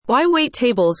Why wait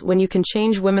tables when you can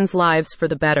change women's lives for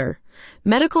the better?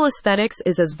 Medical aesthetics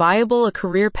is as viable a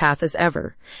career path as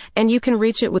ever, and you can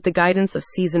reach it with the guidance of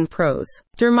seasoned pros.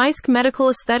 Dermysk Medical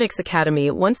Aesthetics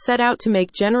Academy once set out to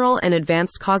make general and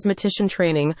advanced cosmetician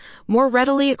training more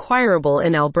readily acquirable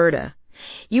in Alberta.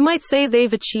 You might say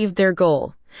they've achieved their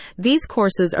goal. These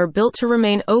courses are built to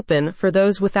remain open for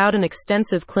those without an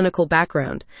extensive clinical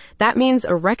background. That means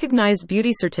a recognized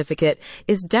beauty certificate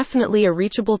is definitely a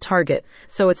reachable target,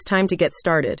 so it's time to get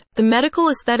started. The medical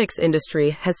aesthetics industry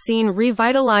has seen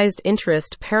revitalized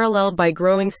interest paralleled by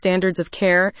growing standards of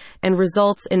care and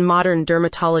results in modern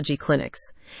dermatology clinics.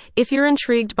 If you're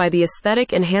intrigued by the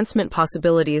aesthetic enhancement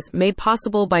possibilities made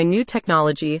possible by new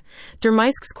technology,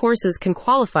 Dermysk's courses can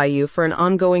qualify you for an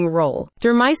ongoing role.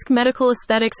 Dermysk Medical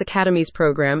Aesthetics Academy's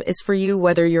program is for you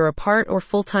whether you're a part or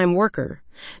full-time worker.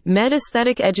 Med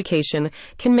aesthetic education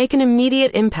can make an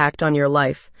immediate impact on your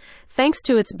life. Thanks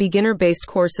to its beginner-based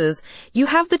courses, you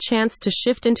have the chance to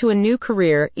shift into a new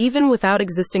career even without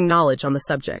existing knowledge on the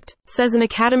subject, says an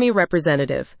Academy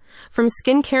representative. From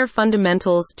skincare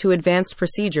fundamentals to advanced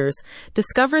procedures,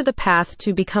 discover the path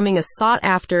to becoming a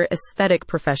sought-after aesthetic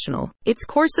professional. Its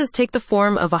courses take the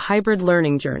form of a hybrid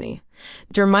learning journey.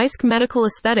 Dermysk Medical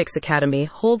Aesthetics Academy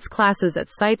holds classes at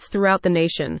sites throughout the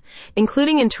nation,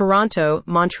 including in Toronto,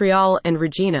 Montreal, and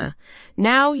Regina.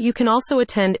 Now, you can also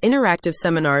attend interactive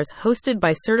seminars hosted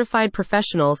by certified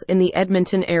professionals in the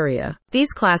Edmonton area.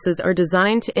 These classes are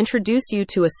designed to introduce you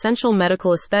to essential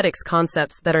medical aesthetics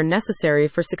concepts that are necessary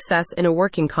for success in a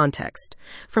working context.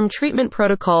 From treatment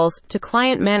protocols to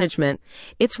client management,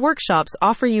 its workshops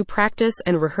offer you practice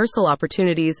and rehearsal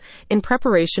opportunities in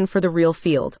preparation for the real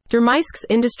field. Dermysk's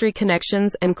industry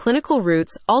connections and clinical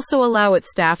roots also allow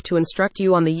its staff to instruct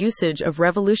you on the usage of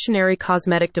revolutionary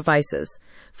cosmetic devices.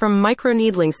 From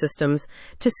microneedling systems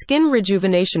to skin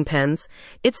rejuvenation pens,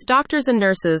 its doctors and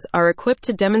nurses are equipped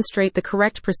to demonstrate the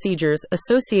correct procedures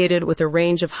associated with a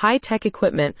range of high-tech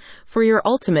equipment for your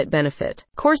ultimate benefit.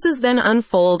 Courses then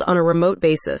unfold on a remote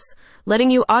basis,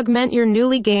 letting you augment your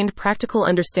newly gained practical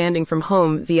understanding from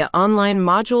home via online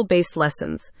module-based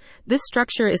lessons. This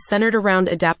structure is centered around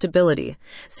adaptability,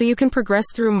 so you can progress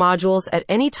through modules at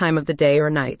any time of the day or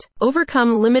night.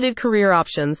 Overcome limited career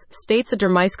options, states a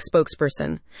Dermysk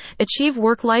spokesperson. Achieve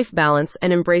work-life balance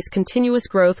and embrace continuous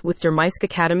growth with Dermysk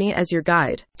Academy as your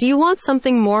guide. Do you want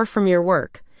something more from your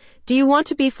work? Do you want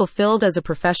to be fulfilled as a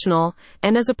professional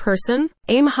and as a person?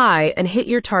 Aim high and hit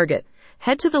your target.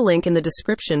 Head to the link in the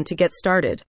description to get started.